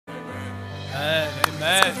Amen.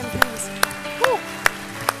 Amen. Woo.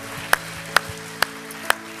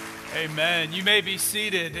 Amen. You may be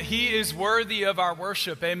seated. He is worthy of our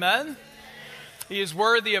worship. Amen. He is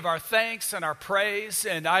worthy of our thanks and our praise.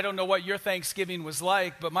 And I don't know what your Thanksgiving was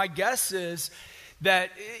like, but my guess is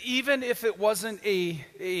that even if it wasn't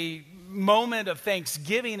a moment of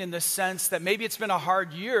thanksgiving in the sense that maybe it's been a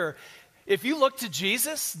hard year, if you look to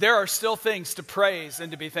Jesus, there are still things to praise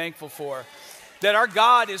and to be thankful for. That our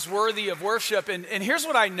God is worthy of worship. And here's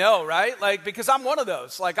what I know, right? Like, because I'm one of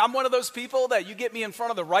those. Like, I'm one of those people that you get me in front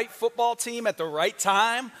of the right football team at the right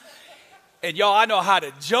time. And y'all, I know how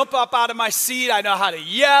to jump up out of my seat. I know how to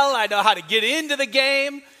yell. I know how to get into the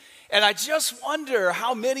game. And I just wonder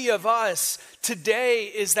how many of us today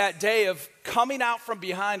is that day of coming out from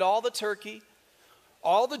behind all the turkey,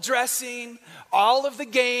 all the dressing, all of the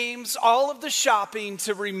games, all of the shopping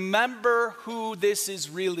to remember who this is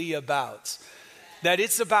really about. That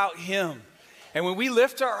it's about Him. And when we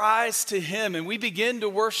lift our eyes to Him and we begin to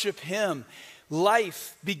worship Him,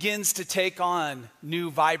 life begins to take on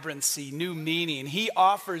new vibrancy, new meaning. He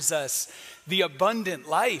offers us the abundant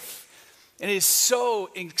life. And it is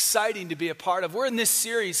so exciting to be a part of. We're in this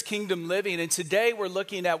series, Kingdom Living, and today we're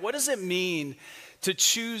looking at what does it mean to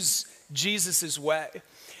choose Jesus' way.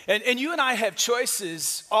 And you and I have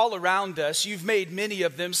choices all around us. You've made many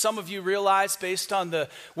of them. Some of you realize based on the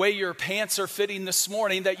way your pants are fitting this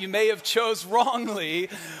morning that you may have chose wrongly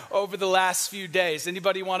over the last few days.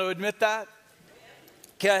 Anybody want to admit that?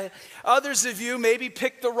 Okay. Others of you maybe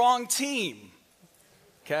picked the wrong team.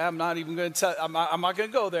 Okay. I'm not even going to tell, I'm not going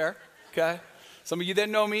to go there. Okay. Some of you that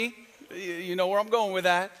know me, you know where I'm going with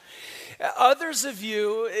that. Others of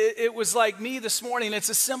you, it was like me this morning. It's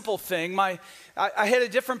a simple thing. I had a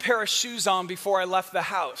different pair of shoes on before I left the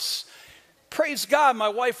house. Praise God, my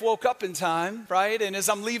wife woke up in time, right? And as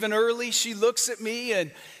I'm leaving early, she looks at me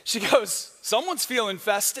and she goes, "Someone's feeling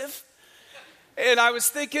festive." And I was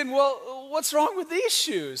thinking, well, what's wrong with these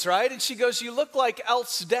shoes, right? And she goes, "You look like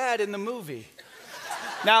Elf's dad in the movie."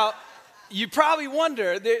 Now, you probably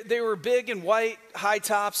wonder, they were big and white high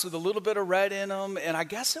tops with a little bit of red in them, and I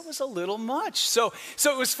guess it was a little much. So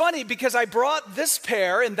it was funny because I brought this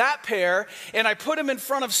pair and that pair, and I put them in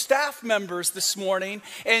front of staff members this morning,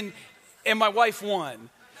 and my wife won.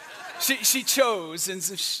 She chose, and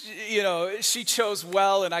she chose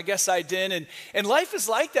well, and I guess I didn't. And life is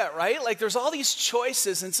like that, right? Like there's all these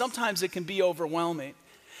choices, and sometimes it can be overwhelming.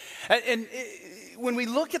 And when we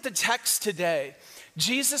look at the text today,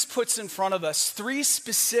 Jesus puts in front of us three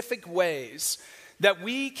specific ways that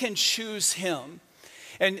we can choose Him.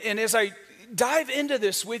 And as I dive into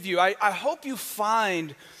this with you, I hope you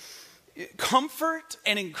find comfort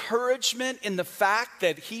and encouragement in the fact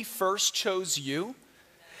that He first chose you.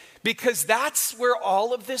 Because that's where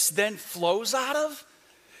all of this then flows out of.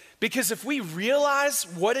 Because if we realize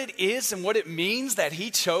what it is and what it means that He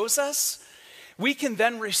chose us, we can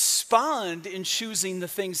then respond in choosing the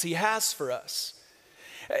things He has for us.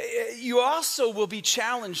 You also will be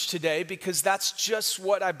challenged today because that's just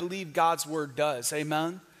what I believe God's Word does.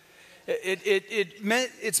 Amen?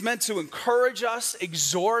 It's meant to encourage us,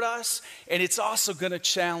 exhort us, and it's also going to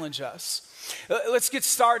challenge us. Let's get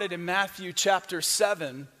started in Matthew chapter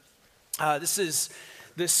 7. This is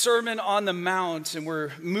the Sermon on the Mount, and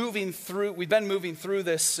we've been moving through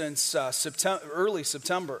this since early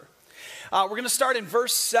September. We're going to start in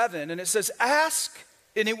verse 7, and it says, "Ask,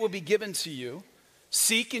 and it will be given to you.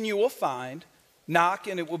 Seek, and you will find. Knock,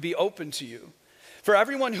 and it will be open to you. For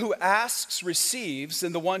everyone who asks receives,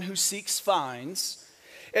 and the one who seeks finds.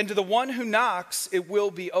 And to the one who knocks, it will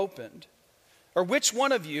be opened. Or which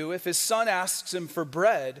one of you, if his son asks him for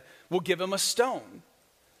bread, will give him a stone?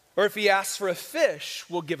 Or if he asks for a fish,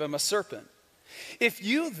 will give him a serpent? If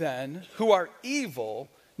you then, who are evil,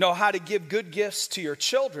 know how to give good gifts to your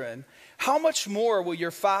children, how much more will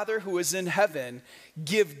your Father who is in heaven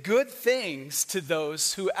give good things to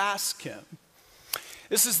those who ask Him?"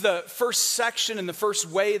 This is the first section and the first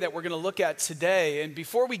way that we're going to look at today. And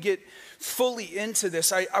before we get fully into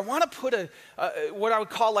this, I want to put what I would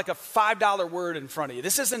call like a $5 word in front of you.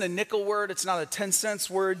 This isn't a nickel word. It's not a 10-cent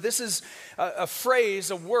word. This is a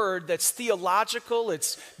phrase, a word that's theological,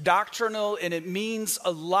 it's doctrinal, and it means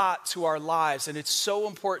a lot to our lives. And it's so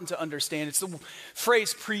important to understand. It's the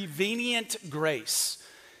phrase prevenient grace.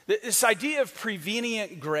 This idea of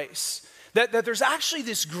prevenient grace. That there's actually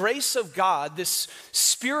this grace of God, this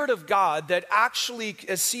Spirit of God that actually,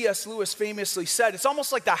 as C.S. Lewis famously said, it's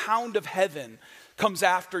almost like the hound of heaven comes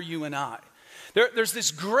after you and I. There's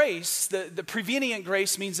this grace, the prevenient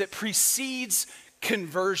grace means it precedes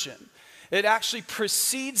conversion. It actually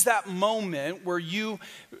precedes that moment where you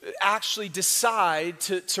actually decide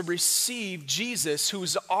to receive Jesus,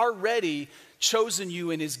 who's already chosen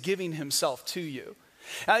you and is giving himself to you.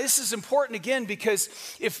 Now, this is important again because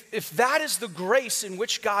if that is the grace in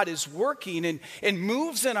which God is working and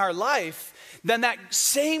moves in our life, then that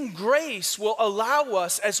same grace will allow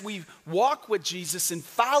us as we walk with Jesus and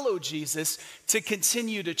follow Jesus to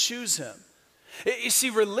continue to choose him. You see,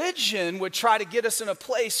 religion would try to get us in a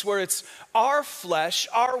place where it's our flesh,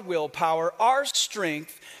 our willpower, our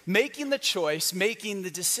strength, making the choice, making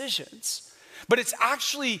the decisions. But it's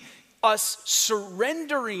actually us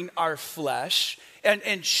surrendering our flesh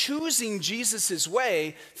and choosing Jesus'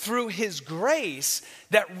 way through his grace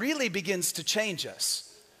that really begins to change us.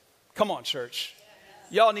 Come on, church.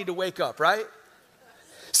 Y'all need to wake up, right?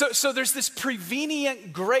 So there's this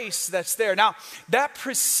prevenient grace that's there. Now, that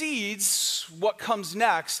precedes what comes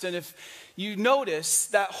next. And if you notice,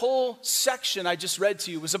 that whole section I just read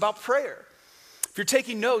to you was about prayer. If you're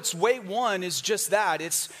taking notes, way one is just that.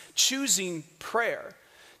 It's choosing prayer.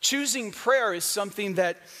 Choosing prayer is something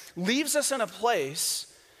that leaves us in a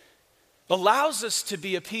place, allows us to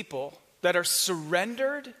be a people that are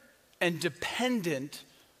surrendered and dependent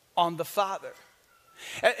on the Father.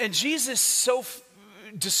 And Jesus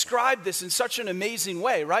described this in such an amazing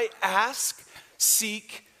way, right? Ask,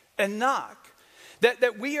 seek, and knock.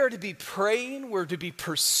 That we are to be praying, we're to be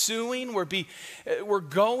pursuing, we're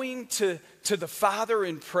going to the Father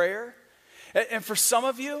in prayer. And for some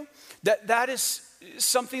of you, that is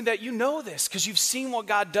something that you know this because you've seen what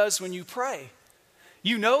God does when you pray.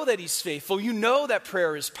 You know that he's faithful. You know that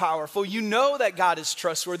prayer is powerful. You know that God is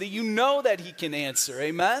trustworthy. You know that he can answer.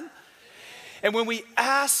 Amen? And when we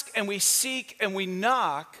ask and we seek and we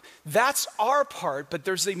knock, that's our part, but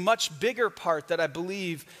there's a much bigger part that I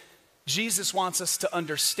believe Jesus wants us to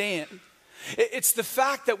understand. It's the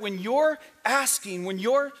fact that when you're asking, when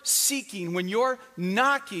you're seeking, when you're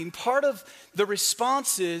knocking, part of the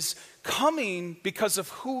response is coming because of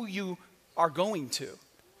who you are going to.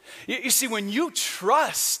 You see, when you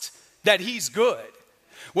trust that he's good,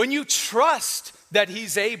 when you trust that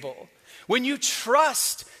he's able, when you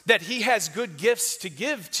trust that he has good gifts to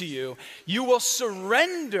give to you, you will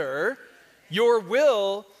surrender your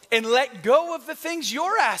will and let go of the things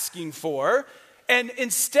you're asking for and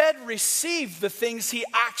instead receive the things he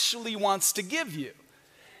actually wants to give you.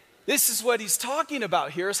 This is what he's talking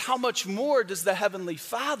about here, is how much more does the Heavenly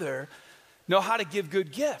Father know how to give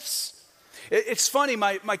good gifts? It's funny,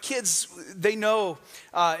 my kids, they know,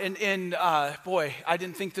 boy, I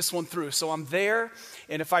didn't think this one through, so I'm there,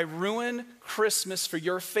 and if I ruin Christmas for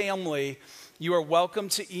your family, you are welcome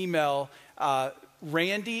to email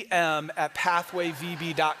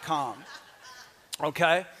randym@pathwayvb.com,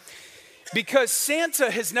 okay? Because Santa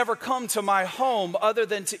has never come to my home other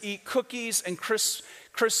than to eat cookies and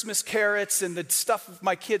Christmas carrots and the stuff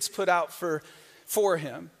my kids put out for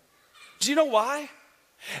him. Do you know why?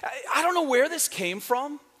 I don't know where this came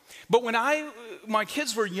from, but when my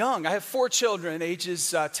kids were young, I have 4 children,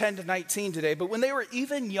 ages 10 to 19 today, but when they were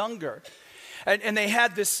even younger, and they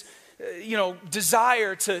had this,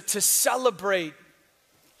 desire to celebrate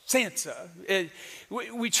Santa,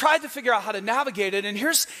 we tried to figure out how to navigate it, and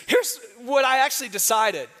here's what I actually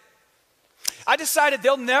decided. I decided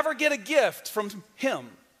they'll never get a gift from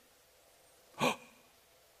him.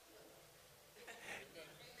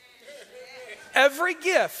 Every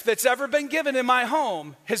gift that's ever been given in my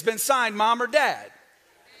home has been signed mom or dad.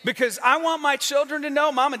 Because I want my children to know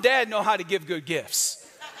mom and dad know how to give good gifts.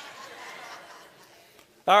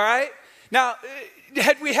 All right? Now,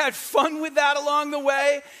 had we had fun with that along the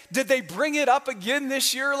way? Did they bring it up again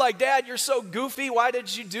this year? Like, Dad, you're so goofy. Why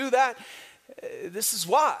did you do that? This is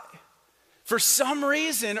why. For some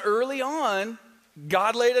reason, early on,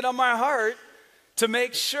 God laid it on my heart to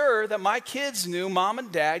make sure that my kids knew mom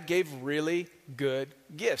and dad gave really good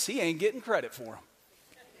gifts. He ain't getting credit for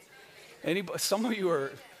them. Some of you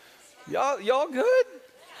are, y'all good?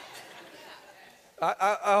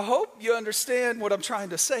 I hope you understand what I'm trying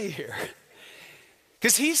to say here.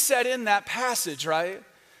 Because he said in that passage, right,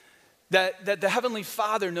 that the Heavenly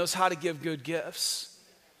Father knows how to give good gifts.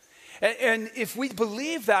 And if we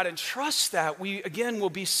believe that and trust that, we, again, will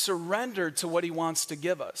be surrendered to what he wants to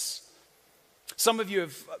give us. Some of you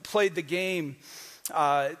have played the game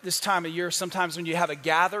this time of year. Sometimes when you have a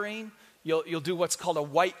gathering, you'll do what's called a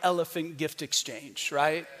white elephant gift exchange,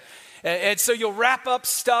 right? And so you'll wrap up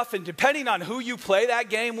stuff, and depending on who you play that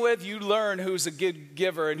game with, you learn who's a good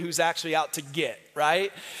giver and who's actually out to get.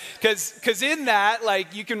 right? Because in that,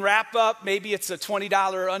 like, you can wrap up, maybe it's a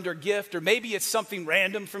 $20 or under gift, or maybe it's something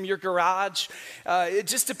random from your garage. It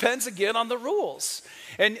just depends, again, on the rules.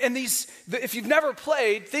 And if you've never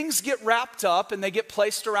played, things get wrapped up and they get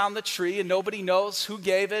placed around the tree and nobody knows who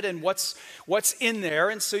gave it and what's in there.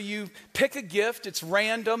 And so you pick a gift, it's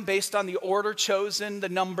random based on the order chosen, the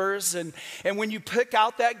numbers. And when you pick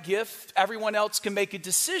out that gift, everyone else can make a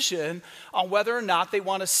decision on whether or not they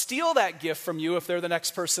want to steal that gift from you if they're the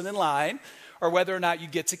next person in line, or whether or not you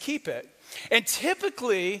get to keep it. And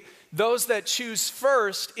typically, those that choose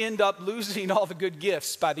first end up losing all the good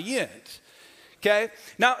gifts by the end. Okay?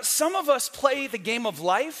 Now, some of us play the game of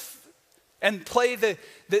life and play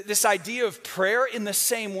this idea of prayer in the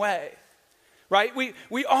same way, right?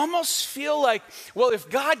 We almost feel like, well, if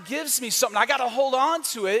God gives me something, I got to hold on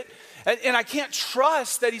to it, and I can't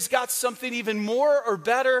trust that he's got something even more or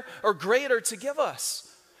better or greater to give us.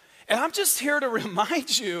 And I'm just here to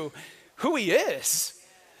remind you who he is.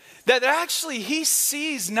 That actually he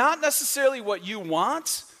sees not necessarily what you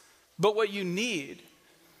want, but what you need.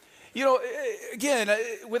 You know, again,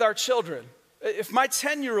 with our children, if my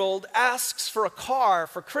 10-year-old asks for a car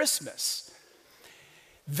for Christmas,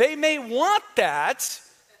 they may want that,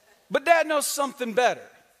 but dad knows something better,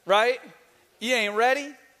 right? You ain't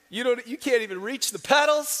ready. You can't even reach the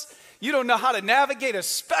pedals. You don't know how to navigate,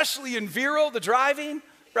 especially in Vero, the driving,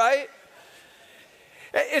 right?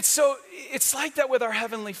 It's like that with our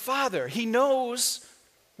Heavenly Father. He knows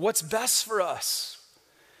what's best for us.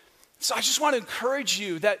 So I just want to encourage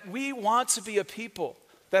you that we want to be a people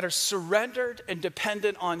that are surrendered and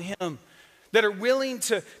dependent on him, that are willing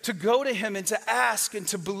to go to him and to ask and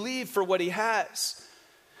to believe for what he has.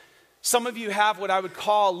 Some of you have what I would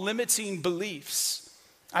call limiting beliefs.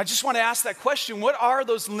 I just want to ask that question. What are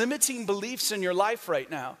those limiting beliefs in your life right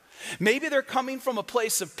now? Maybe they're coming from a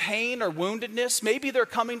place of pain or woundedness. Maybe they're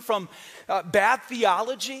coming from bad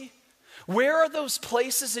theology. Where are those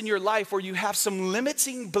places in your life where you have some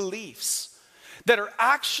limiting beliefs that are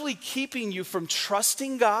actually keeping you from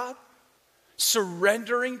trusting God,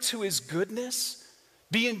 surrendering to his goodness,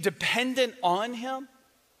 being dependent on him?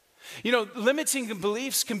 You know, limiting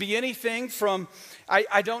beliefs can be anything from,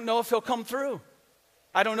 I don't know if he'll come through.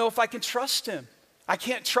 I don't know if I can trust him. I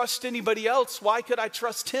can't trust anybody else. Why could I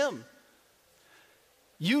trust him?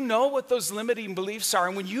 You know what those limiting beliefs are.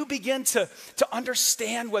 And when you begin to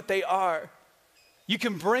understand what they are, you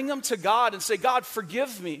can bring them to God and say, God,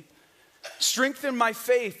 forgive me. Strengthen my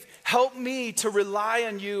faith. Help me to rely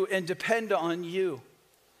on you and depend on you.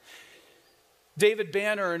 David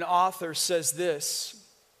Banner, an author, says this: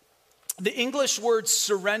 the English word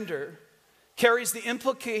surrender carries the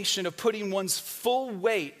implication of putting one's full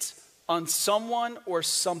weight on someone or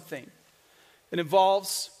something. It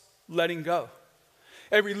involves letting go.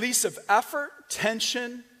 A release of effort,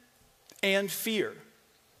 tension, and fear.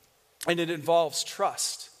 And it involves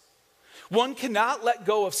trust. One cannot let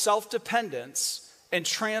go of self-dependence and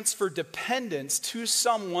transfer dependence to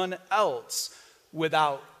someone else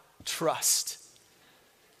without trust.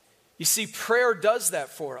 You see, prayer does that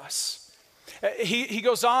for us. He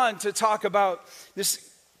goes on to talk about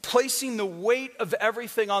this placing the weight of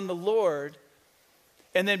everything on the Lord,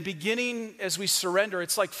 and then beginning as we surrender,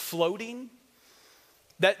 it's like floating.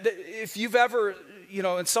 That if you've ever,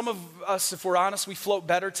 and some of us, if we're honest, we float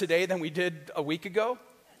better today than we did a week ago.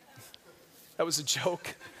 That was a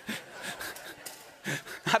joke.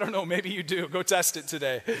 I don't know, maybe you do. Go test it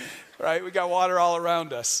today, right? We got water all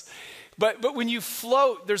around us. But when you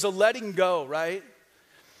float, there's a letting go, right?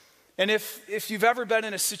 And if you've ever been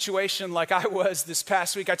in a situation like I was this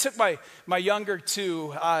past week, I took my younger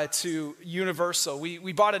two to Universal.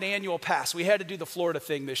 We bought an annual pass. We had to do the Florida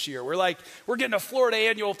thing this year. We're getting a Florida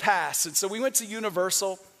annual pass. And so we went to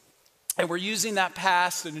Universal, and we're using that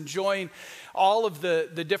pass and enjoying all of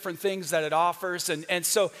the different things that it offers. And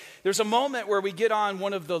so there's a moment where we get on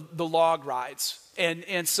one of the log rides.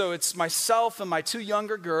 And so it's myself and my two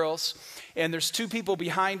younger girls, and there's two people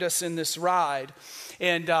behind us in this ride.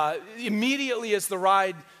 And immediately as the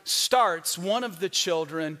ride starts, one of the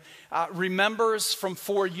children remembers from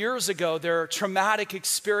 4 years ago their traumatic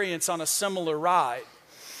experience on a similar ride.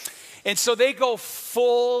 And so they go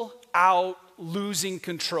full out losing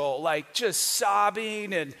control, like just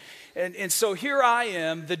sobbing. And so here I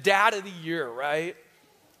am, the dad of the year, right?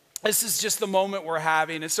 This is just the moment we're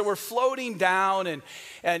having. And so we're floating down, and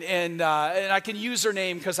I can use her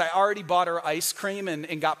name because I already bought her ice cream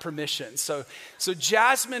and got permission. So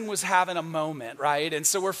Jasmine was having a moment, right? And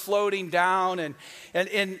so we're floating down,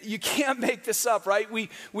 and you can't make this up, right?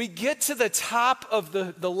 We get to the top of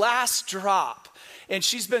the last drop, and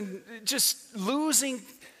she's been just losing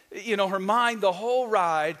her mind the whole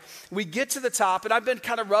ride. We get to the top, and I've been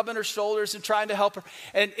kind of rubbing her shoulders and trying to help her.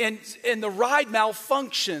 And the ride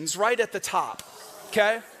malfunctions right at the top,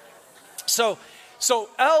 okay? So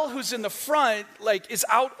Elle, who's in the front, is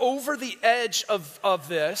out over the edge of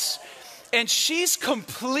this. And she's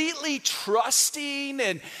completely trusting,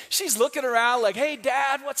 and she's looking around like, hey,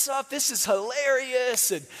 Dad, what's up? This is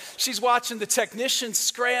hilarious. And she's watching the technicians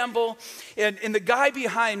scramble. And the guy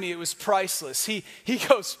behind me, it was priceless. He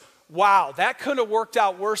goes, wow, that couldn't have worked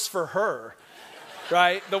out worse for her,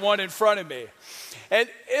 right? The one in front of me. And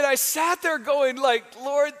I sat there going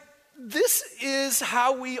Lord, this is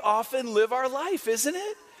how we often live our life, isn't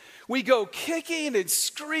it? We go kicking and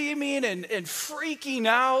screaming and freaking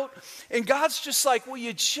out. And God's just like, will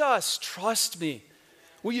you just trust me?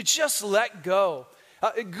 Will you just let go?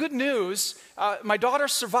 Good news, my daughter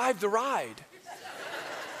survived the ride.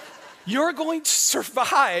 You're going to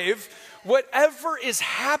survive whatever is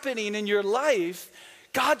happening in your life.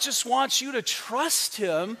 God just wants you to trust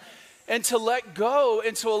him and to let go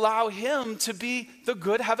and to allow him to be the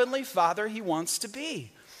good heavenly Father he wants to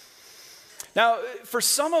be. Now, for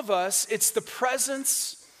some of us, it's the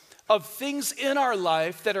presence of things in our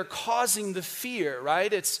life that are causing the fear,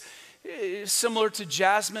 right? It's similar to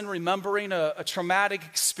Jasmine remembering a traumatic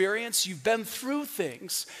experience. You've been through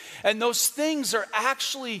things, and those things are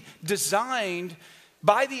actually designed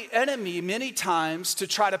by the enemy many times to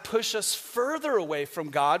try to push us further away from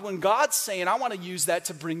God, when God's saying, I want to use that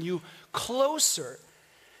to bring you closer.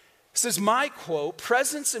 This is my quote,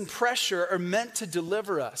 presence and pressure are meant to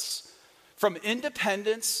deliver us from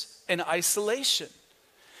independence and isolation.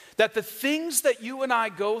 That the things that you and I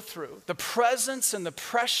go through, the presence and the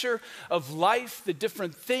pressure of life, the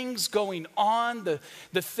different things going on, the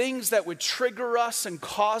things that would trigger us and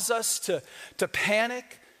cause us to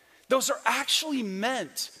panic, those are actually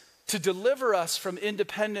meant to deliver us from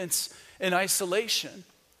independence and isolation.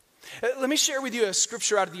 Let me share with you a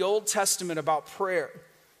scripture out of the Old Testament about prayer.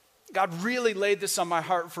 God really laid this on my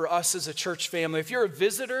heart for us as a church family. If you're a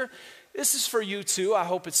visitor, this is for you too. I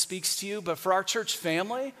hope it speaks to you. But for our church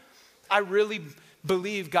family, I really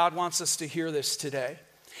believe God wants us to hear this today.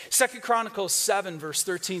 2 Chronicles 7, verse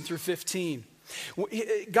 13 through 15.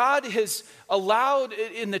 God has allowed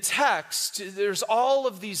in the text, there's all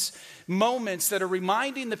of these moments that are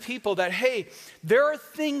reminding the people that, hey, there are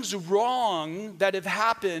things wrong that have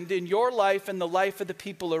happened in your life and the life of the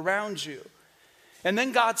people around you. And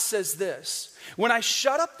then God says this, when I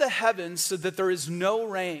shut up the heavens so that there is no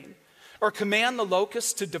rain, or command the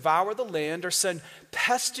locusts to devour the land, or send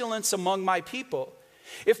pestilence among my people,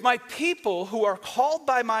 if my people who are called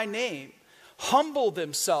by my name humble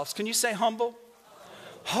themselves, can you say humble?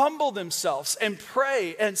 Humble themselves and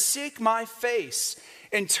pray and seek my face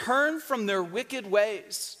and turn from their wicked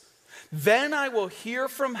ways, then I will hear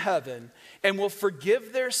from heaven and will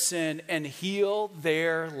forgive their sin and heal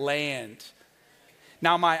their land.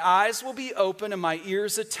 Now my eyes will be open and my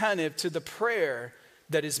ears attentive to the prayer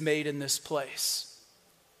that is made in this place.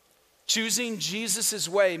 Choosing Jesus'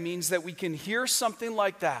 way means that we can hear something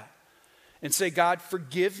like that and say, God,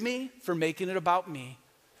 forgive me for making it about me.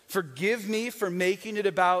 Forgive me for making it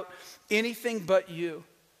about anything but you.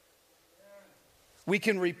 We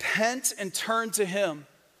can repent and turn to him.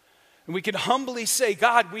 And we can humbly say,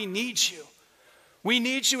 God, we need you. We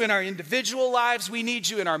need you in our individual lives. We need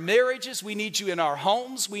you in our marriages. We need you in our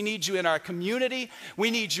homes. We need you in our community.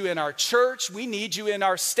 We need you in our church. We need you in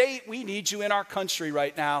our state. We need you in our country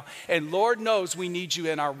right now. And Lord knows we need you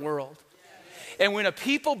in our world. And when a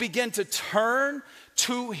people begin to turn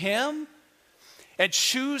to him and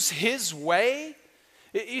choose his way,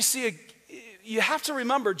 you see, you have to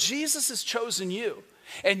remember, Jesus has chosen you.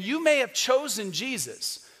 And you may have chosen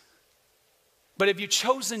Jesus, but have you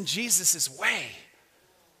chosen Jesus' way?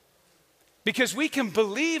 Because we can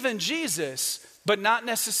believe in Jesus, but not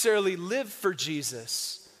necessarily live for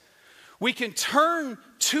Jesus. We can turn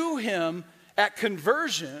to him at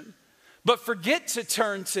conversion, but forget to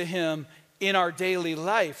turn to him in our daily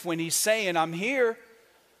life when he's saying, I'm here.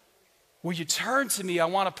 Will you turn to me? I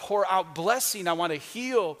want to pour out blessing. I want to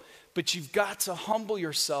heal. But you've got to humble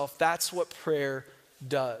yourself. That's what prayer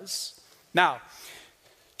does. Now,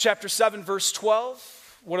 chapter 7, verse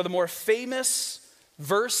 12, one of the more famous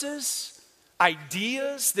verses,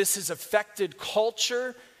 ideas. This has affected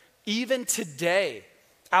culture even today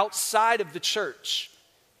outside of the church.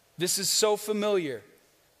 This is so familiar.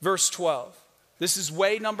 Verse 12. This is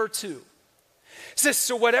way number 2. It says,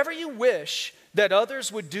 so whatever you wish that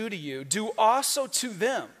others would do to you, do also to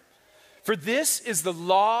them. For this is the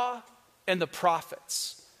law and the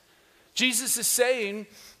prophets. Jesus is saying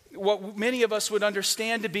what many of us would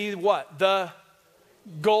understand to be what? The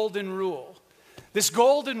golden rule. This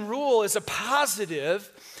golden rule is a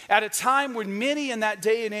positive at a time when many in that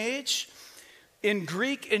day and age in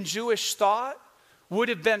Greek and Jewish thought would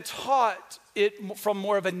have been taught it from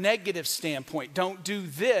more of a negative standpoint. Don't do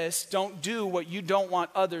this, don't do what you don't want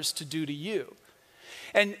others to do to you.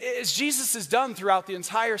 And as Jesus has done throughout the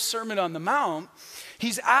entire Sermon on the Mount,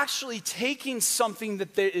 he's actually taking something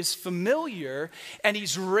that is familiar and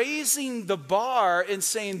he's raising the bar and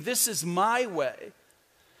saying, this is my way.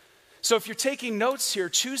 So if you're taking notes here,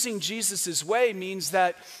 choosing Jesus' way means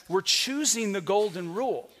that we're choosing the golden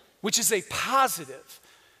rule, which is a positive,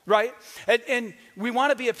 right? And we want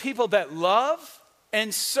to be a people that love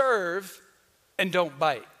and serve and don't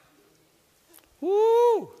bite.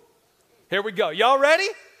 Woo! Here we go. Y'all ready?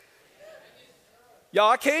 Y'all,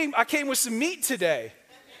 I came with some meat today,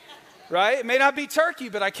 right? It may not be turkey,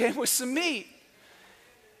 but I came with some meat.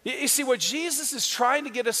 You see, what Jesus is trying to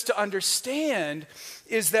get us to understand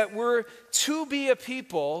is that we're to be a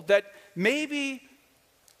people that maybe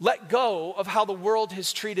let go of how the world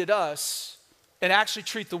has treated us and actually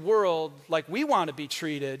treat the world like we want to be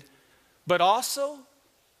treated, but also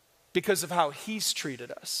because of how he's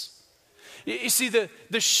treated us. You see,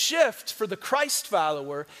 the shift for the Christ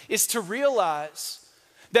follower is to realize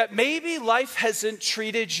that maybe life hasn't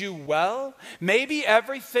treated you well. Maybe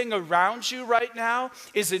everything around you right now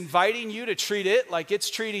is inviting you to treat it like it's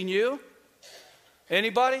treating you.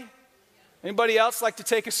 Anybody? Anybody else like to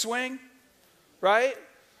take a swing? Right?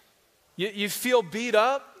 You feel beat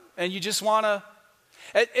up and you just want to.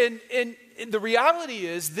 And the reality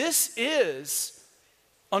is, this is,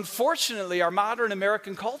 unfortunately, our modern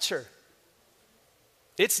American culture.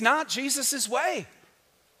 It's not Jesus' way.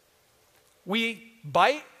 We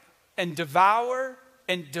bite and devour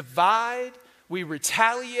and divide. We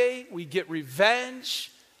retaliate. We get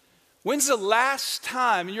revenge. When's the last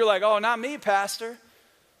time? And you're like, oh, not me, Pastor.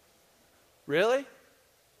 Really?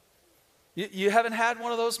 You haven't had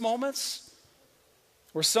one of those moments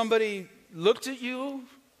where somebody looked at you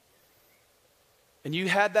and you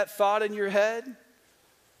had that thought in your head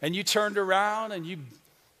and you turned around and you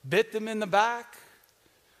bit them in the back,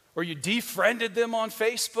 or you defriended them on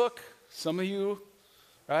Facebook? Some of you,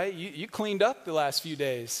 right? You cleaned up the last few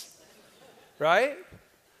days, right?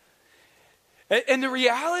 And the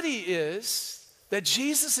reality is that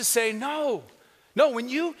Jesus is saying, no,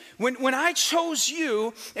 when I chose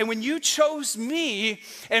you and when you chose me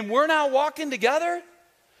and we're now walking together,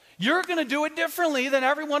 you're going to do it differently than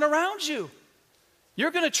everyone around you.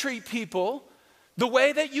 You're going to treat people the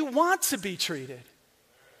way that you want to be treated,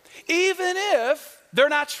 even if they're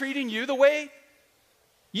not treating you the way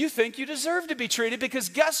you think you deserve to be treated. Because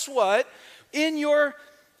guess what? In your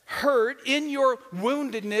hurt, in your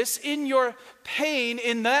woundedness, in your pain,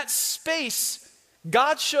 in that space,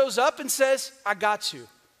 God shows up and says, I got you.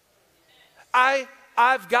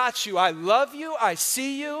 I've got you. I love you. I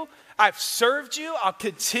see you. I've served you. I'll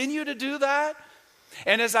continue to do that.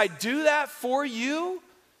 And as I do that for you,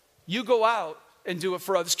 you go out and do it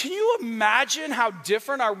for others. Can you imagine how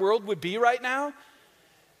different our world would be right now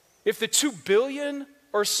if the 2 billion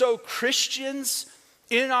or so Christians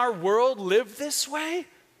in our world lived this way?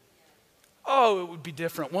 Oh, it would be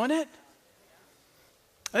different, wouldn't it?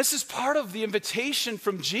 This is part of the invitation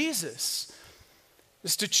from Jesus,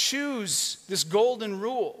 is to choose this golden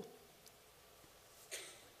rule.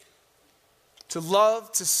 To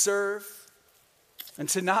love, to serve, and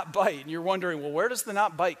to not bite. And you're wondering, well, where does the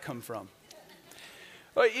not bite come from?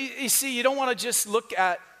 Well, you see, you don't want to just look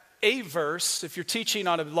at a verse if you're teaching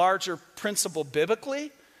on a larger principle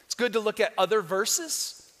biblically. It's good to look at other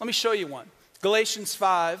verses. Let me show you one. Galatians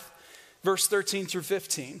 5, verse 13 through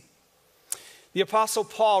 15. The Apostle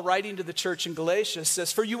Paul, writing to the church in Galatia,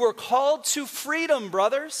 says, "For you were called to freedom,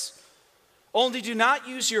 brothers. Only do not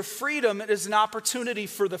use your freedom as an opportunity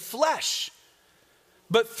for the flesh,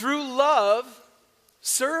 but through love,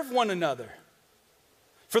 serve one another.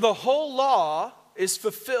 For the whole law is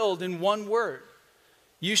fulfilled in one word.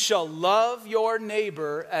 You shall love your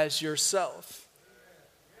neighbor as yourself."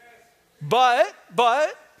 But,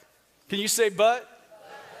 can you say but?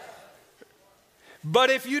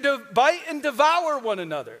 But if you bite and devour one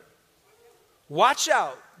another, watch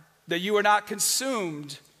out that you are not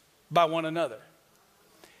consumed by one another.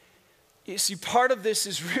 You see, part of this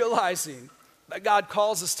is realizing that God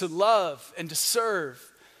calls us to love and to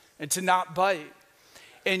serve and to not bite.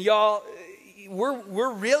 And y'all,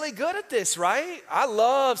 we're really good at this, right? I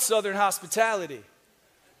love Southern hospitality.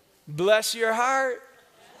 Bless your heart,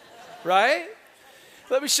 right?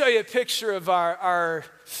 Let me show you a picture of our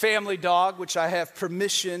family dog, which I have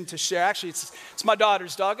permission to share. Actually, it's my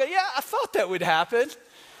daughter's dog. Yeah, I thought that would happen.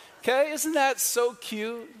 Okay, isn't that so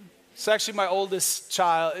cute? It's actually my oldest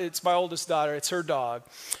child. It's my oldest daughter. It's her dog.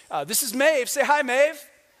 This is Maeve. Say hi, Maeve.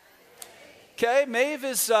 Okay, Maeve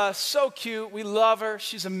is so cute. We love her.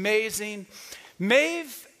 She's amazing.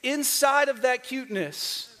 Maeve, inside of that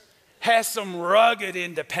cuteness, has some rugged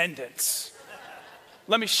independence.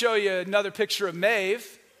 Let me show you another picture of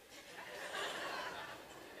Maeve.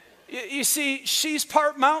 You see, she's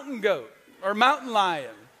part mountain goat or mountain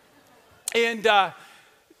lion. And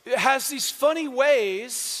has these funny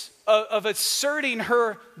ways of asserting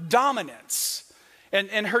her dominance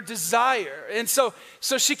and her desire. And so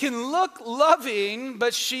she can look loving,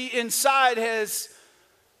 but she inside has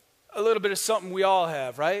a little bit of something we all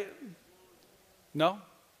have, right? No?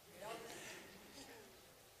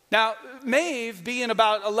 Now, Maeve, being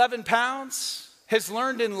about 11 pounds, has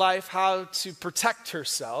learned in life how to protect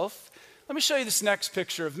herself. Let me show you this next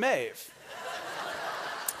picture of Maeve.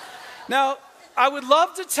 Now, I would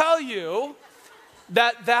love to tell you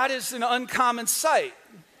that is an uncommon sight.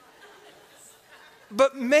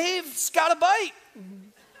 But Maeve's got a bite.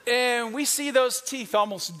 And we see those teeth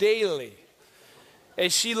almost daily.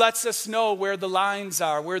 As she lets us know where the lines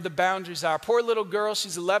are, where the boundaries are. Poor little girl,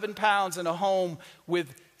 she's 11 pounds in a home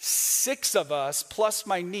with 6 of us, plus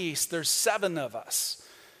my niece. There's 7 of us,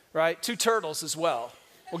 right? 2 turtles as well.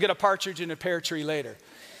 We'll get a partridge in a pear tree later.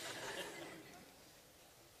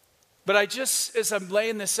 But I just, as I'm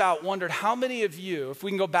laying this out, wondered how many of you, if we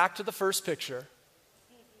can go back to the first picture.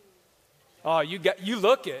 Oh, you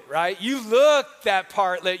look it, right? You look that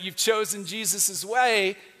part that you've chosen Jesus'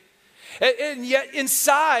 way. And yet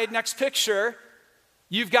inside, next picture,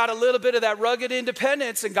 you've got a little bit of that rugged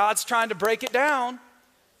independence and God's trying to break it down.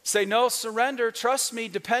 Say, no, surrender, trust me,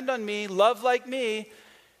 depend on me, love like me.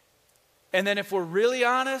 And then if we're really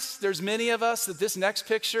honest, there's many of us that this next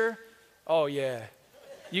picture, oh yeah,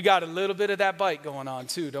 you got a little bit of that bite going on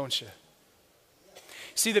too, don't you?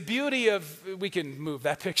 See, the beauty of, we can move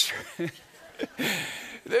that picture.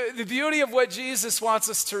 The beauty of what Jesus wants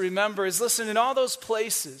us to remember is, listen, in all those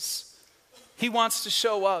places, he wants to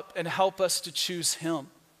show up and help us to choose him,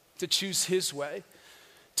 to choose his way,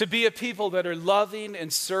 to be a people that are loving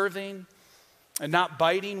and serving and not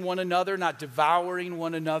biting one another, not devouring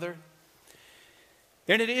one another.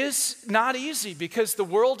 And it is not easy because the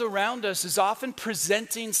world around us is often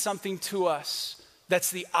presenting something to us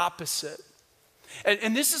that's the opposite.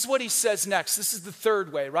 And this is what he says next. This is the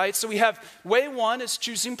third way, right? So we have way 1 is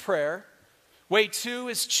choosing prayer. Way 2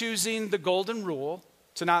 is choosing the golden rule,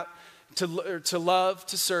 to love,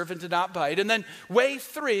 to serve, and to not bite. And then way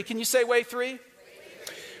 3, can you say way 3?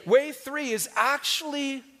 Way 3 is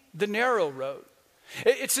actually the narrow road.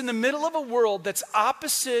 It's in the middle of a world that's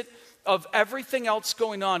opposite of everything else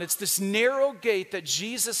going on. It's this narrow gate that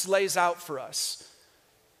Jesus lays out for us.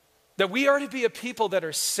 That we are to be a people that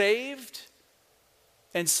are saved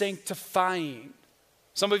and sanctifying.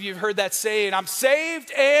 Some of you have heard that saying, I'm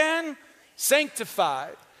saved and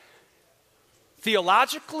sanctified.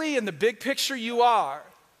 Theologically, in the big picture, you are.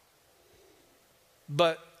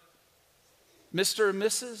 But Mr. or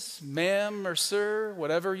Mrs., ma'am or sir,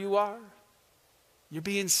 whatever you are, you're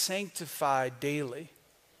being sanctified daily.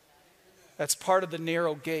 That's part of the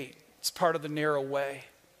narrow gate. It's part of the narrow way.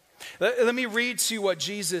 Let me read to you what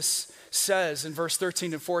Jesus says in verse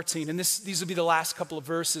 13 and 14. And these will be the last couple of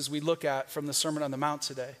verses we look at from the Sermon on the Mount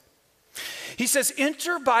today. He says,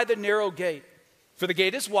 enter by the narrow gate, for the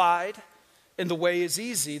gate is wide and the way is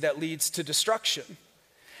easy that leads to destruction.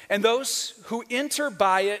 And those who enter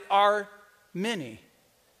by it are many.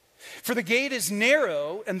 For the gate is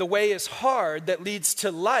narrow and the way is hard that leads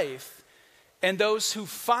to life, and those who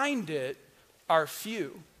find it are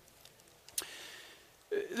few.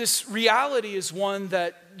 This reality is one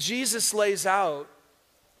that Jesus lays out,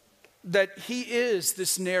 that he is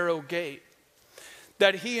this narrow gate,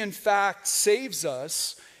 that he in fact saves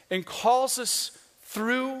us and calls us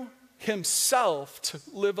through himself to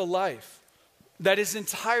live a life that is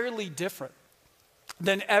entirely different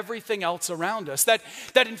than everything else around us. That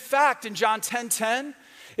in fact in John 10:10,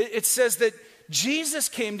 it says that Jesus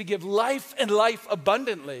came to give life and life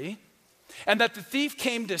abundantly, and that the thief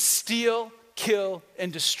came to steal, kill,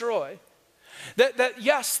 and destroy. That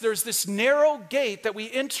yes, there's this narrow gate that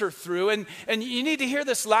we enter through, and you need to hear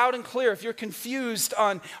this loud and clear if you're confused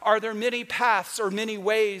on, are there many paths or many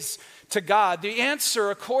ways to God? The answer,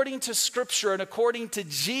 according to Scripture and according to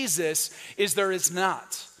Jesus, is there is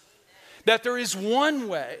not. That there is one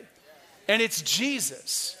way, and it's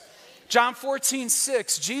Jesus. John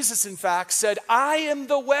 14:6, Jesus in fact said, I am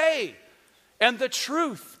the way and the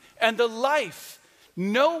truth and the life.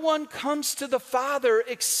 No one comes to the Father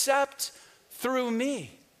except through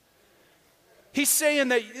me. He's saying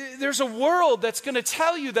that there's a world that's going to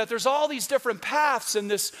tell you that there's all these different paths and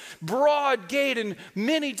this broad gate in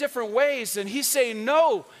many different ways. And he's saying,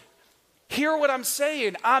 no, hear what I'm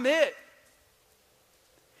saying. I'm it.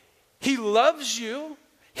 He loves you.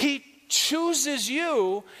 He chooses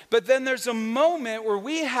you. But then there's a moment where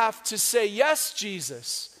we have to say, yes,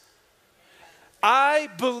 Jesus, I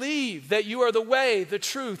believe that you are the way, the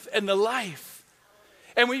truth, and the life.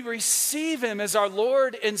 And we receive him as our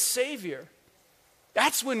Lord and Savior.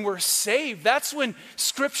 That's when we're saved. That's when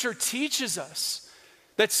Scripture teaches us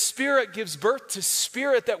that Spirit gives birth to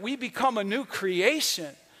Spirit, that we become a new creation.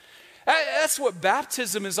 That's what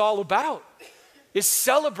baptism is all about, is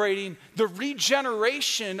celebrating the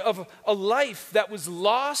regeneration of a life that was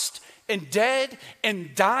lost and dead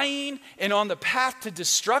and dying and on the path to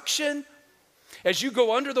destruction. As you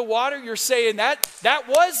go under the water, you're saying, that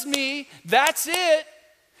was me, that's it.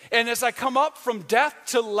 And as I come up from death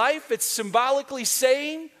to life, it's symbolically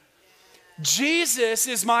saying, Jesus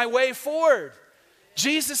is my way forward.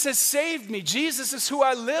 Jesus has saved me. Jesus is who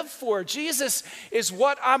I live for. Jesus is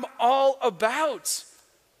what I'm all about.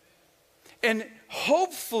 And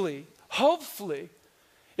hopefully,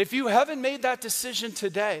 if you haven't made that decision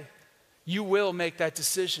today, you will make that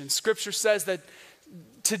decision. Scripture says that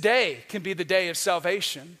today can be the day of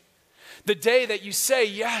salvation. The day that you say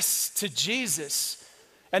yes to Jesus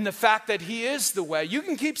and the fact that he is the way. You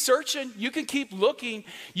can keep searching. You can keep looking.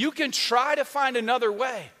 You can try to find another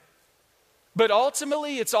way. But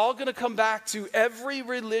ultimately, it's all going to come back to every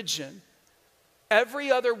religion.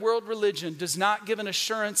 Every other world religion does not give an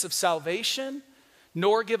assurance of salvation,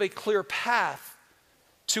 nor give a clear path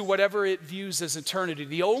to whatever it views as eternity.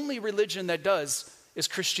 The only religion that does is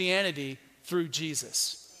Christianity through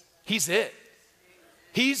Jesus. He's it.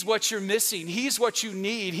 He's what you're missing. He's what you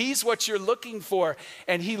need. He's what you're looking for.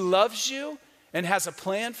 And he loves you and has a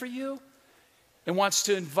plan for you and wants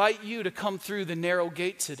to invite you to come through the narrow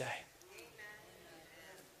gate today.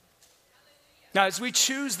 Now, as we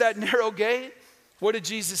choose that narrow gate, what did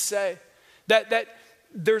Jesus say? That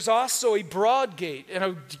there's also a broad gate and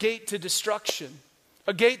a gate to destruction.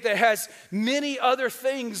 A gate that has many other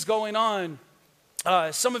things going on.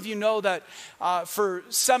 Some of you know that for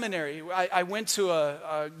seminary, I went to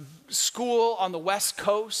a school on the West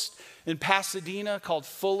Coast in Pasadena called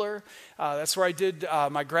Fuller. That's where I did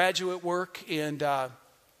my graduate work, and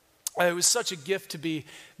it was such a gift to be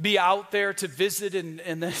out there to visit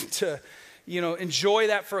and then to enjoy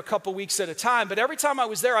that for a couple weeks at a time. But every time I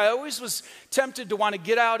was there, I always was tempted to want to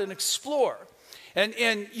get out and explore. And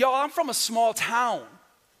y'all, I'm from a small town.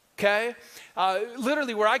 Okay?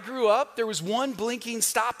 Literally where I grew up, there was one blinking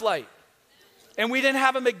stoplight. And we didn't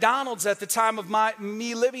have a McDonald's at the time of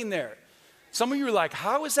me living there. Some of you were like,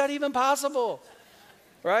 how is that even possible?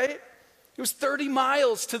 Right? It was 30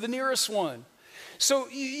 miles to the nearest one. So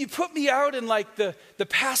you put me out in like the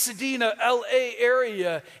Pasadena, LA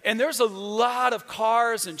area, and there's a lot of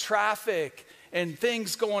cars and traffic and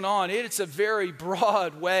things going on. It's a very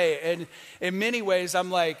broad way. And in many ways,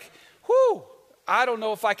 I'm like, whew. I don't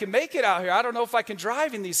know if I can make it out here. I don't know if I can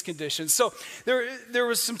drive in these conditions. So there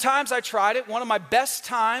was some times I tried it. One of my best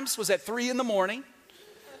times was at 3 a.m.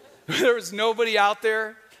 There was nobody out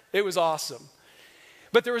there. It was awesome.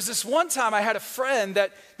 But there was this one time I had a friend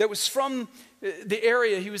that was from the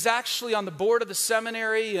area. He was actually on the board of the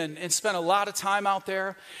seminary and spent a lot of time out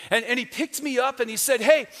there. And he picked me up and he said,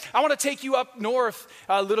 hey, I want to take you up north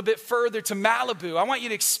a little bit further to Malibu. I want you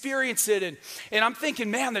to experience it. And I'm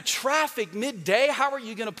thinking, man, the traffic midday, how are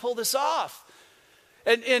you going to pull this off?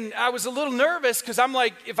 And I was a little nervous because I'm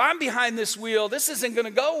like, if I'm behind this wheel, this isn't going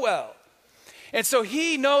to go well. And so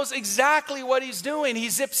he knows exactly what he's doing. He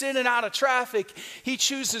zips in and out of traffic. He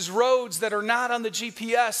chooses roads that are not on the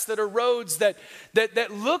GPS, that are roads that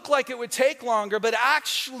look like it would take longer, but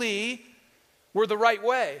actually were the right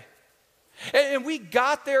way. And we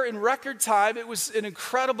got there in record time. It was an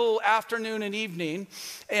incredible afternoon and evening.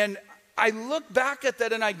 And I look back at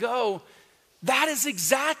that and I go, that is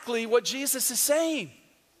exactly what Jesus is saying.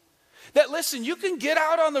 That listen, you can get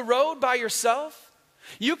out on the road by yourself.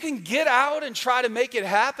 You can get out and try to make it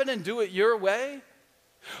happen and do it your way.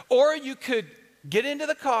 Or you could get into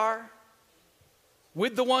the car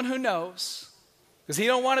with the one who knows, because he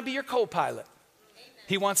don't want to be your co-pilot.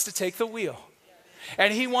 He wants to take the wheel.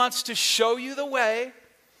 And he wants to show you the way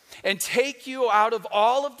and take you out of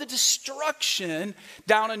all of the destruction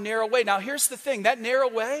down a narrow way. Now here's the thing, that narrow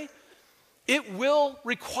way, it will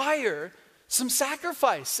require some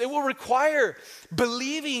sacrifice. It will require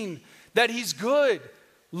believing that he's good,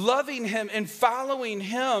 loving him and following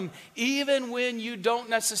him even when you don't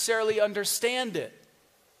necessarily understand it.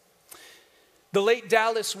 The late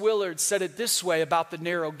Dallas Willard said it this way about the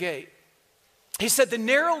narrow gate. He said, the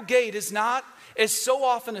narrow gate is not, as so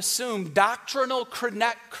often assumed, doctrinal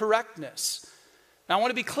correctness. Now, I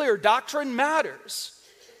want to be clear, doctrine matters,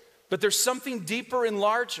 but there's something deeper and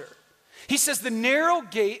larger. He says the narrow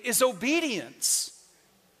gate is obedience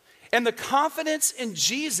and the confidence in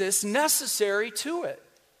Jesus necessary to it.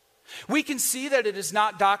 We can see that it is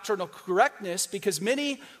not doctrinal correctness because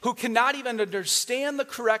many who cannot even understand the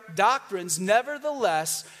correct doctrines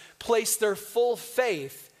nevertheless place their full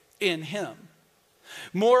faith in him.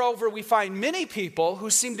 Moreover, we find many people who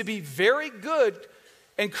seem to be very good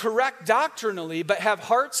and correct doctrinally, but have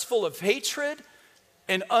hearts full of hatred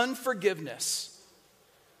and unforgiveness.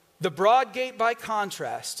 The broad gate, by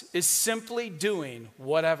contrast, is simply doing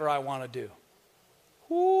whatever I want to do.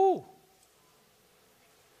 Woo!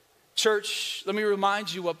 Church, let me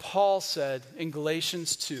remind you what Paul said in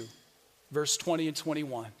Galatians 2, verse 20 and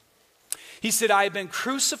 21. He said, I have been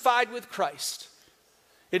crucified with Christ.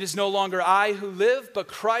 It is no longer I who live, but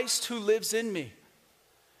Christ who lives in me.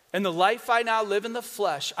 And the life I now live in the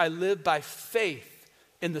flesh, I live by faith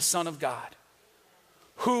in the Son of God,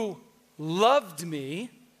 who loved me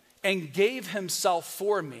and gave himself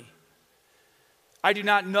for me. I do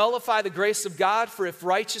not nullify the grace of God, for if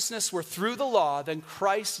righteousness were through the law, then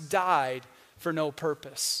Christ died for no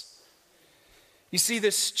purpose. You see,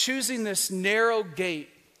 choosing this narrow gate,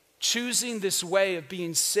 choosing this way of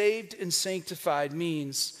being saved and sanctified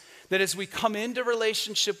means that as we come into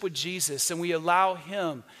relationship with Jesus and we allow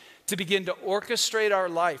him to begin to orchestrate our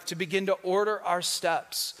life, to begin to order our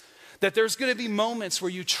steps, that there's going to be moments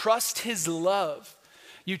where you trust his love,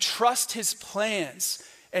 you trust his plans,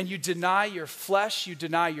 and you deny your flesh, you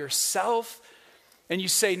deny yourself, and you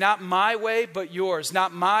say, not my way, but yours.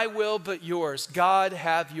 Not my will, but yours. God,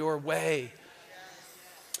 have your way.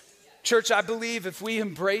 Church, I believe if we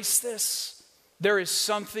embrace this, there is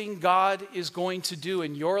something God is going to do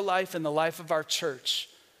in your life and the life of our church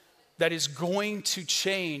that is going to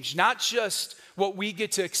change, not just what we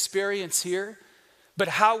get to experience here, but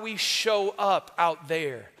how we show up out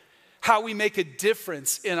there, how we make a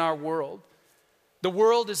difference in our world. The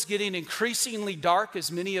world is getting increasingly dark,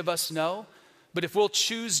 as many of us know, but if we'll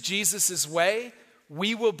choose Jesus' way,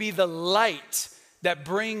 we will be the light that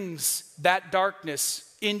brings that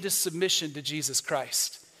darkness into submission to Jesus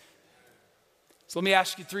Christ. So let me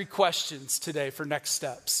ask you 3 questions today for next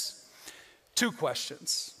steps. 2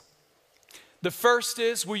 questions. The first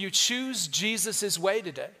is, will you choose Jesus' way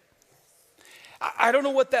today? I don't know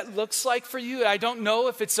what that looks like for you. I don't know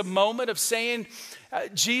if it's a moment of saying,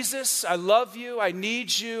 Jesus, I love you, I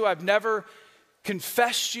need you, I've never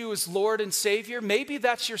confessed you as Lord and Savior. Maybe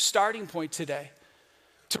that's your starting point today,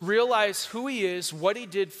 to realize who he is, what he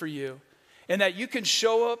did for you, and that you can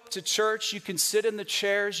show up to church, you can sit in the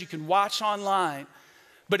chairs, you can watch online,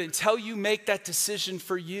 but until you make that decision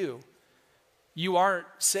for you, you aren't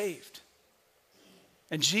saved.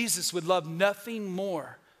 And Jesus would love nothing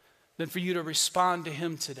more than for you to respond to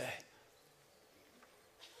him today.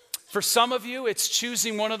 For some of you, it's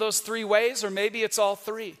choosing one of those 3 ways, or maybe it's all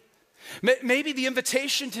 3. Maybe the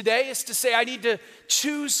invitation today is to say, I need to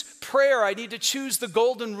choose prayer. I need to choose the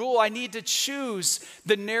golden rule. I need to choose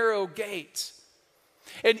the narrow gate.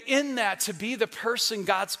 And in that, to be the person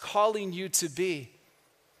God's calling you to be.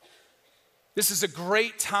 This is a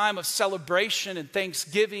great time of celebration and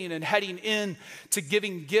thanksgiving and heading in to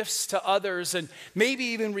giving gifts to others and maybe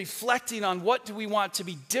even reflecting on what do we want to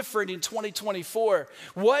be different in 2024.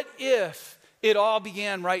 What if it all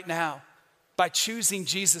began right now by choosing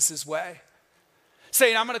Jesus' way?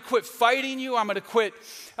 Saying, I'm going to quit fighting you. I'm going to quit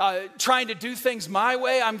trying to do things my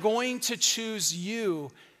way. I'm going to choose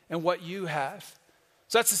you and what you have.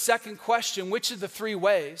 So that's the second question. Which of the 3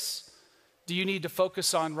 ways do you need to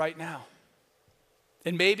focus on right now?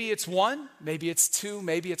 And maybe it's 1, maybe it's 2,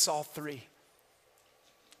 maybe it's all 3.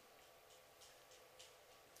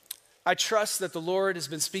 I trust that the Lord has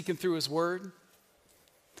been speaking through his word,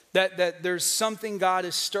 that there's something God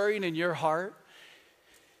is stirring in your heart.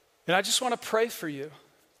 And I just want to pray for you.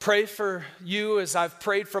 Pray for you as I've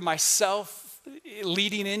prayed for myself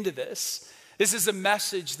leading into this. This is a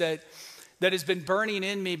message that has been burning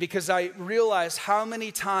in me because I realize how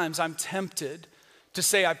many times I'm tempted to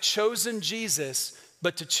say I've chosen Jesus,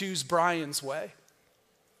 but to choose Brian's way.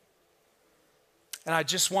 And I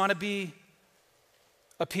just want to be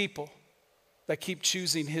a people that keep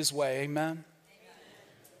choosing his way. Amen? Amen.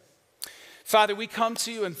 Father, we come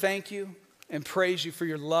to you and thank you and praise you for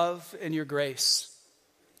your love and your grace.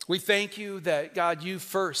 We thank you that, God, you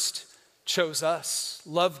first chose us,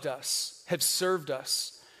 loved us, have served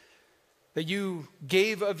us, that you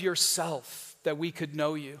gave of yourself that we could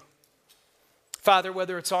know you. Father,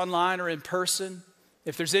 whether it's online or in person,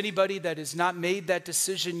 if there's anybody that has not made that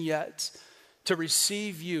decision yet to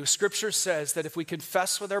receive you, Scripture says that if we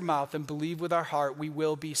confess with our mouth and believe with our heart, we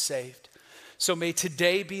will be saved. So may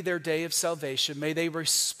today be their day of salvation. May they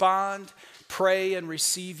respond, pray, and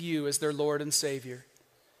receive you as their Lord and Savior.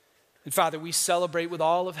 And Father, we celebrate with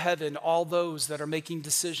all of heaven all those that are making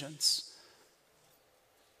decisions.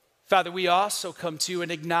 Father, we also come to you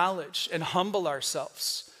and acknowledge and humble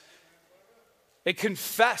ourselves and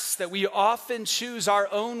confess that we often choose our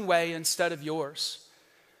own way instead of yours.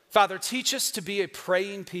 Father, teach us to be a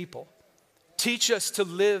praying people. Teach us to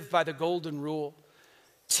live by the golden rule.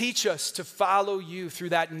 Teach us to follow you through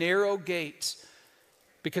that narrow gate,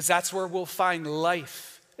 because that's where we'll find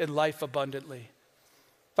life and life abundantly.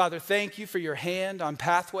 Father, thank you for your hand on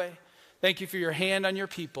Pathway. Thank you for your hand on your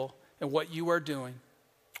people and what you are doing.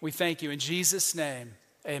 We thank you in Jesus' name.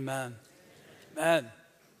 Amen. Amen.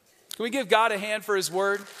 Can we give God a hand for his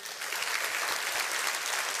word?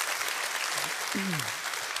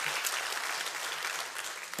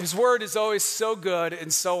 His word is always so good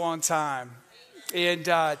and so on time. And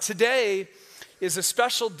today is a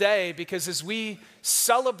special day because as we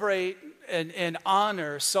celebrate and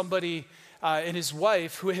honor somebody and his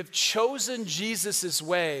wife who have chosen Jesus'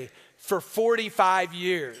 way for 45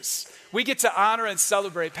 years, we get to honor and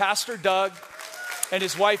celebrate Pastor Doug and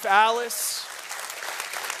his wife Alice.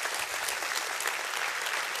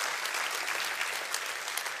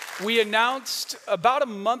 We announced about a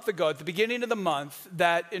month ago, at the beginning of the month,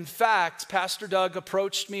 that in fact, Pastor Doug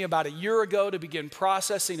approached me about a year ago to begin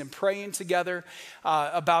processing and praying together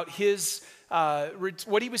about his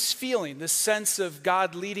what he was feeling, this sense of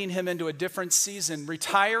God leading him into a different season,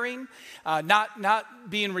 retiring, not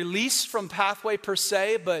being released from Pathway per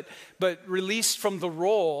se, but released from the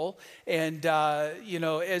role. And,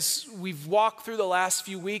 as we've walked through the last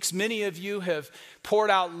few weeks, many of you have poured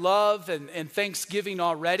out love and thanksgiving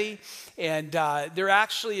already. And there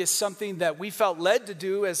actually is something that we felt led to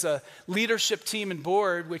do as a leadership team and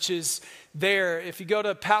board, which is there. If you go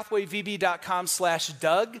to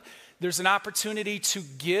pathwayvb.com/Doug, there's an opportunity to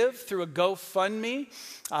give through a GoFundMe.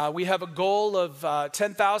 We have a goal of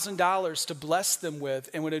 $10,000 to bless them with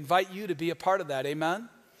and would invite you to be a part of that. Amen?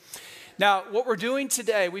 Now, what we're doing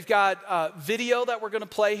today, we've got a video that we're going to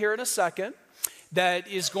play here in a second that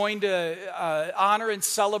is going to honor and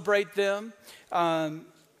celebrate them.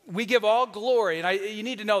 We give all glory, and you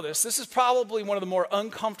need to know this. This is probably one of the more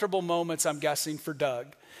uncomfortable moments, I'm guessing, for Doug.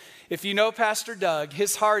 If you know Pastor Doug,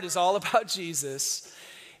 his heart is all about Jesus.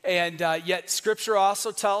 And yet Scripture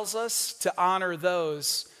also tells us to honor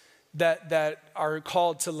those that are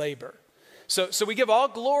called to labor. So we give all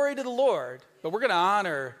glory to the Lord, but we're going to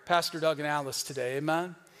honor Pastor Doug and Alice today,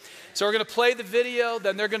 amen? So we're going to play the video,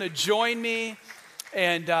 then they're going to join me,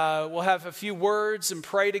 and we'll have a few words and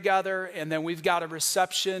pray together, and then we've got a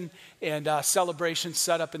reception and celebration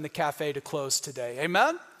set up in the cafe to close today,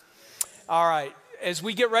 amen? All right, as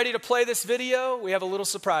we get ready to play this video, we have a little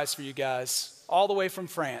surprise for you guys. All the way from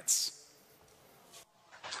France.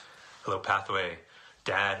 Hello, Pathway,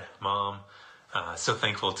 Dad, Mom. So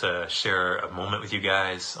thankful to share a moment with you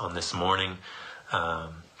guys on this morning.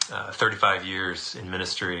 35 years in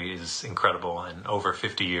ministry is incredible, and over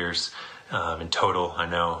 50 years in total, I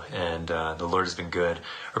know, and the Lord has been good.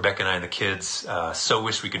 Rebecca and I and the kids so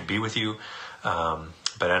wish we could be with you,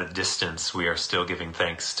 but at a distance, we are still giving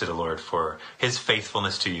thanks to the Lord for his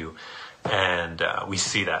faithfulness to you. And we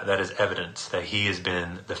see that is evidence that he has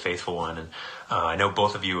been the faithful one. And I know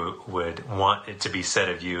both of you would want it to be said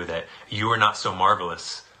of you that you are not so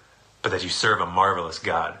marvelous, but that you serve a marvelous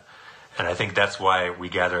God. And I think that's why we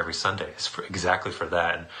gather every Sunday, is exactly for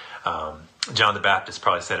that. And John the Baptist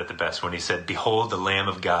probably said it the best when he said, "Behold the Lamb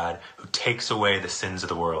of God who takes away the sins of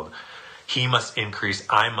the world. He must increase,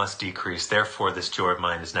 I must decrease. Therefore this joy of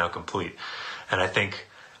mine is now complete." And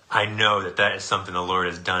I know that is something the Lord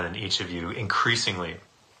has done in each of you increasingly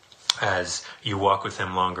as you walk with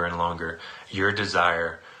him longer and longer. Your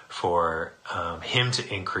desire for him to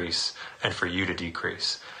increase and for you to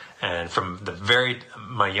decrease. And from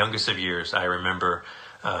my youngest of years, I remember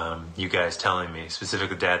you guys telling me,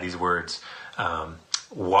 specifically Dad, these words,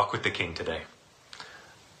 walk with the King today.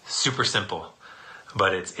 Super simple,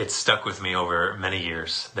 but it's stuck with me over many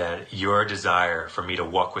years, that your desire for me to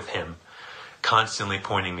walk with him, constantly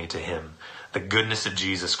pointing me to him, the goodness of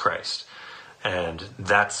Jesus Christ. And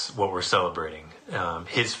that's what we're celebrating.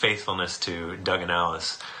 His faithfulness to Doug and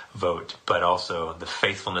Alice vote, but also the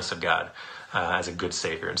faithfulness of God as a good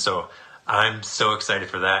Savior. And so I'm so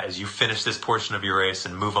excited for that. As you finish this portion of your race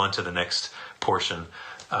and move on to the next portion,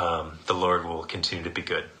 the Lord will continue to be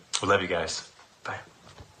good. We love you guys. Bye.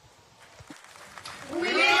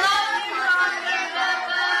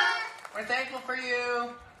 We're thankful for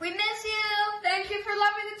you. We miss you. Thank you for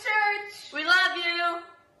loving the church. We love you.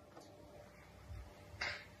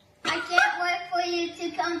 I can't wait for you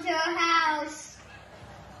to come to our house.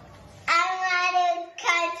 I want to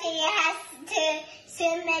come to your house to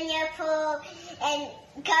swim in your pool and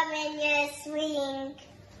come in your swing.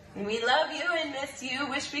 We love you and miss you.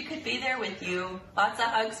 Wish we could be there with you. Lots of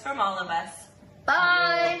hugs from all of us.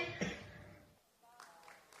 Bye.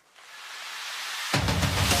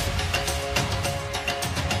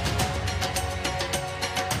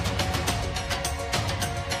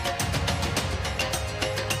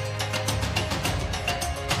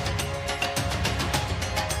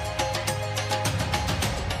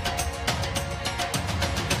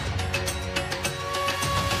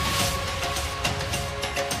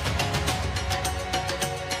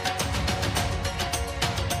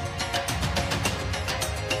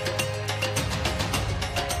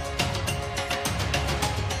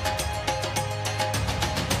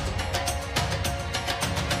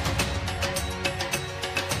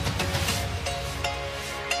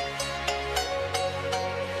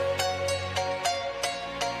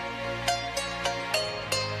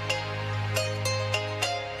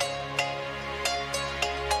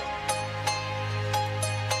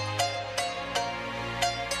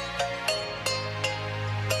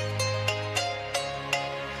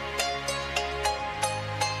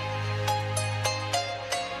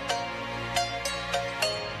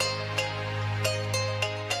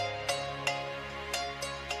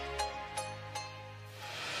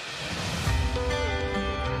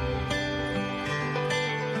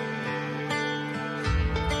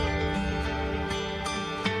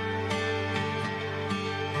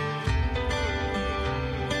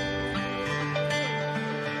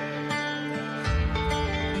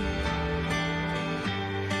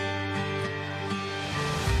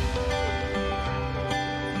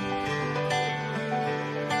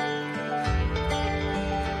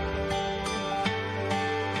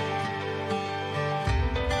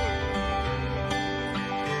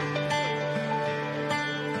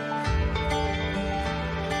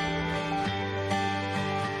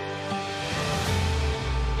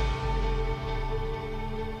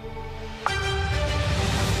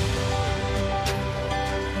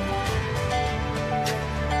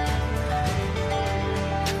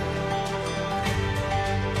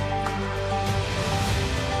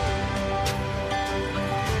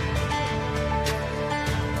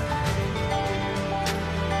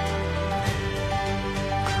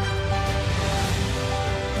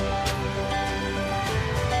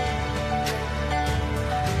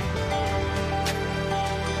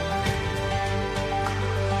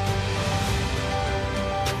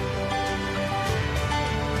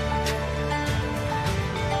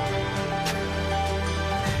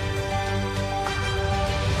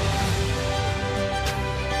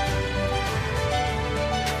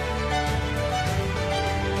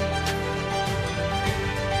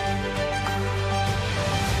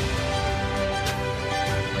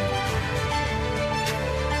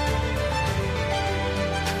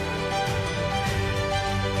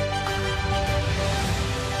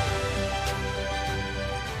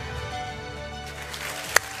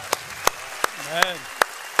 Amen.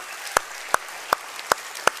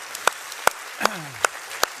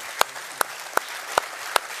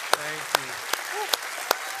 Thank you.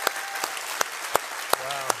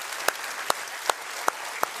 Wow.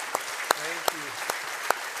 Thank you.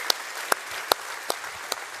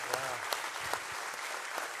 Wow.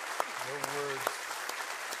 No words.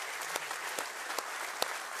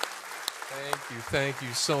 Thank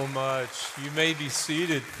you so much. You may be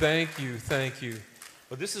seated. Thank you.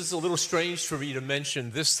 Well, this is a little strange for me to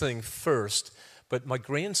mention this thing first, but my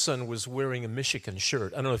grandson was wearing a Michigan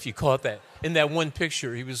shirt. I don't know if you caught that. In that one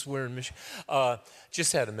picture, he was wearing Michigan.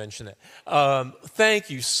 Just had to mention that. Thank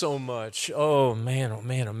you so much. Oh, man.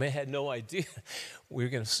 I had no idea we were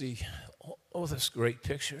going to see all those great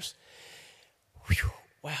pictures. Whew,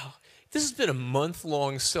 wow. This has been a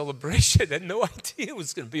month-long celebration. I had no idea it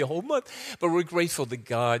was going to be a whole month, but we're grateful to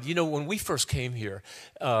God. You know, when we first came here,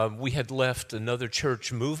 we had left another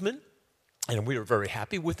church movement, and we were very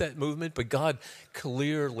happy with that movement, but God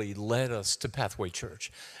clearly led us to Pathway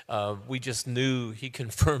Church. We just knew He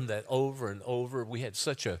confirmed that over and over. We had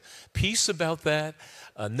such a peace about that.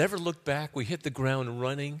 Never looked back. We hit the ground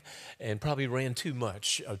running and probably ran too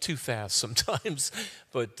much, too fast sometimes.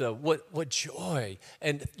 But what joy.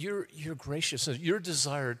 And your graciousness, your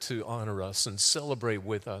desire to honor us and celebrate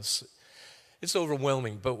with us. It's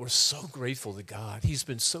overwhelming, but we're so grateful to God. He's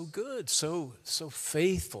been so good, so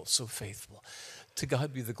faithful, so faithful. To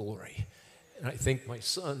God be the glory. And I think my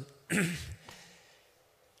son,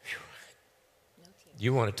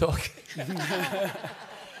 You want to talk?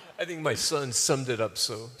 I think my son summed it up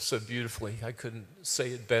so beautifully. I couldn't say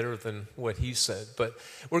it better than what he said, but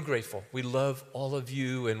we're grateful. We love all of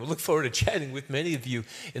you, and we look forward to chatting with many of you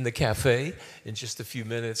in the cafe in just a few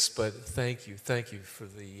minutes, but thank you for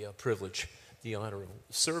the privilege, the honor of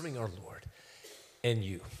serving our Lord and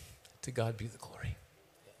you. To God be the glory.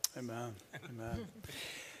 Amen. Amen.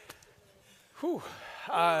 Whew.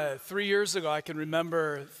 3 years ago, I can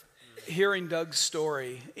remember hearing Doug's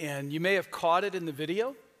story, and you may have caught it in the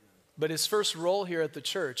video, but his first role here at the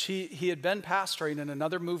church, he had been pastoring in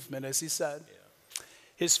another movement, as he said. Yeah.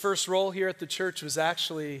 His first role here at the church was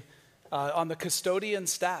actually on the custodian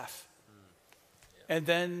staff. Yeah. And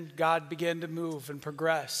then God began to move and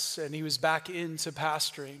progress, and he was back into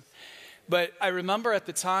pastoring. But I remember at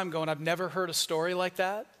the time going, I've never heard a story like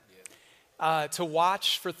that. To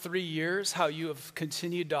watch for 3 years how you have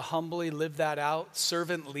continued to humbly live that out,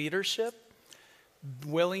 servant leadership,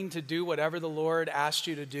 willing to do whatever the Lord asked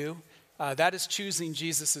you to do. That is choosing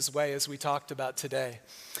Jesus' way, as we talked about today.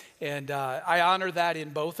 And I honor that in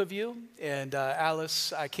both of you. And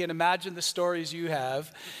Alice, I can't imagine the stories you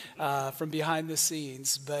have from behind the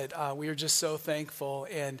scenes, but we are just so thankful.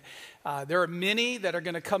 And there are many that are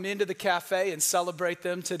going to come into the cafe and celebrate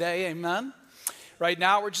them today. Amen. Right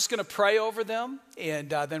now, we're just going to pray over them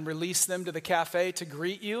and then release them to the cafe to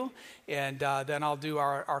greet you. And then I'll do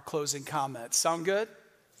our closing comments. Sound good?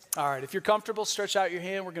 All right. If you're comfortable, stretch out your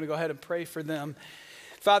hand. We're going to go ahead and pray for them.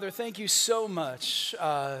 Father, thank you so much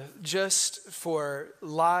just for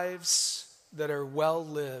lives that are well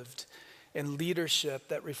lived and leadership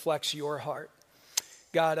that reflects your heart.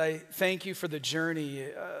 God, I thank you for the journey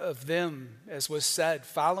of them, as was said,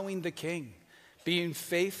 following the King, being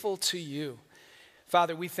faithful to you.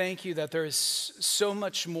 Father, we thank you that there is so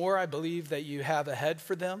much more, I believe, that you have ahead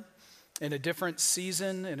for them in a different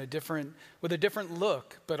season, with a different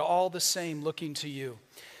look, but all the same looking to you.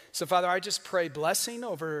 So, Father, I just pray blessing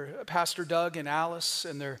over Pastor Doug and Alice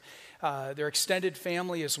and their extended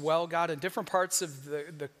family as well, God, in different parts of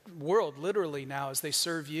the world, literally now, as they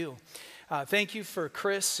serve you. Thank you for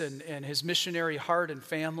Chris and his missionary heart and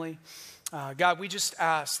family. God, we just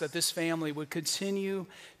ask that this family would continue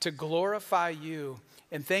to glorify you,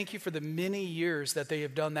 and thank you for the many years that they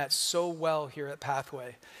have done that so well here at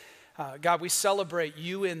Pathway. God, we celebrate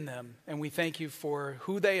you in them, and we thank you for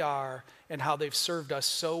who they are and how they've served us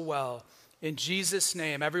so well. In Jesus'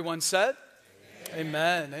 name, everyone said?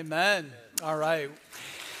 Amen. Amen. Amen. All right.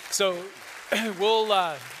 So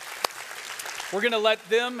we're going to let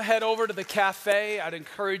them head over to the cafe. I'd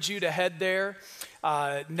encourage you to head there.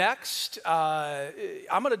 Next,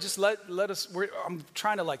 I'm going to just let us, I'm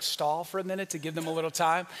trying to stall for a minute to give them a little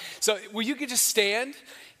time. So you could just stand.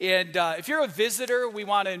 And if you're a visitor, we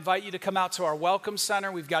want to invite you to come out to our welcome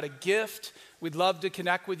center. We've got a gift. We'd love to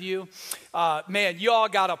connect with you. Man, you all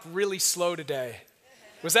got up really slow today.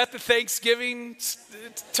 Was that the Thanksgiving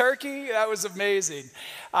turkey? That was amazing.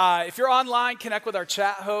 If you're online, connect with our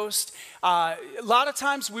chat host. A lot of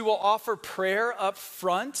times we will offer prayer up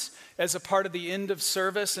front as a part of the end of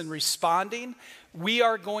service and responding. We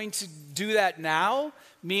are going to do that now,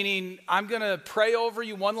 meaning I'm going to pray over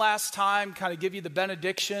you one last time, kind of give you the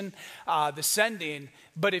benediction, the sending.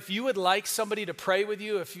 But if you would like somebody to pray with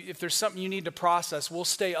you, if there's something you need to process, we'll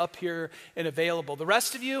stay up here and available. The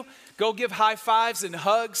rest of you, go give high fives and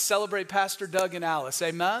hugs, celebrate Pastor Doug and Alice.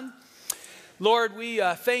 Amen? Lord, we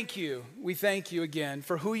thank you. We thank you again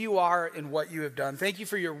for who you are and what you have done. Thank you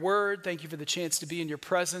for your word. Thank you for the chance to be in your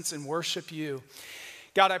presence and worship you.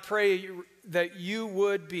 God, I pray that you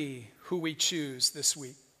would be who we choose this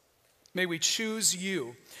week. May we choose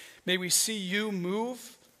you. May we see you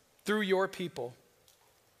move through your people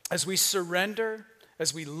as we surrender,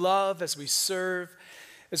 as we love, as we serve,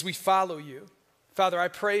 as we follow you. Father, I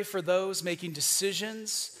pray for those making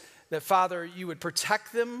decisions that, Father, you would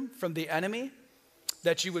protect them from the enemy,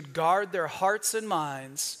 that you would guard their hearts and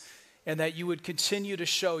minds, and that you would continue to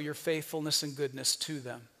show your faithfulness and goodness to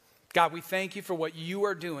them. God, we thank you for what you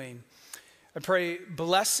are doing. I pray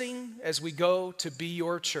blessing as we go to be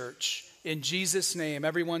your church. In Jesus' name,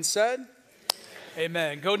 everyone said,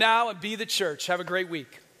 amen. Go now and be the church. Have a great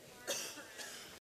week.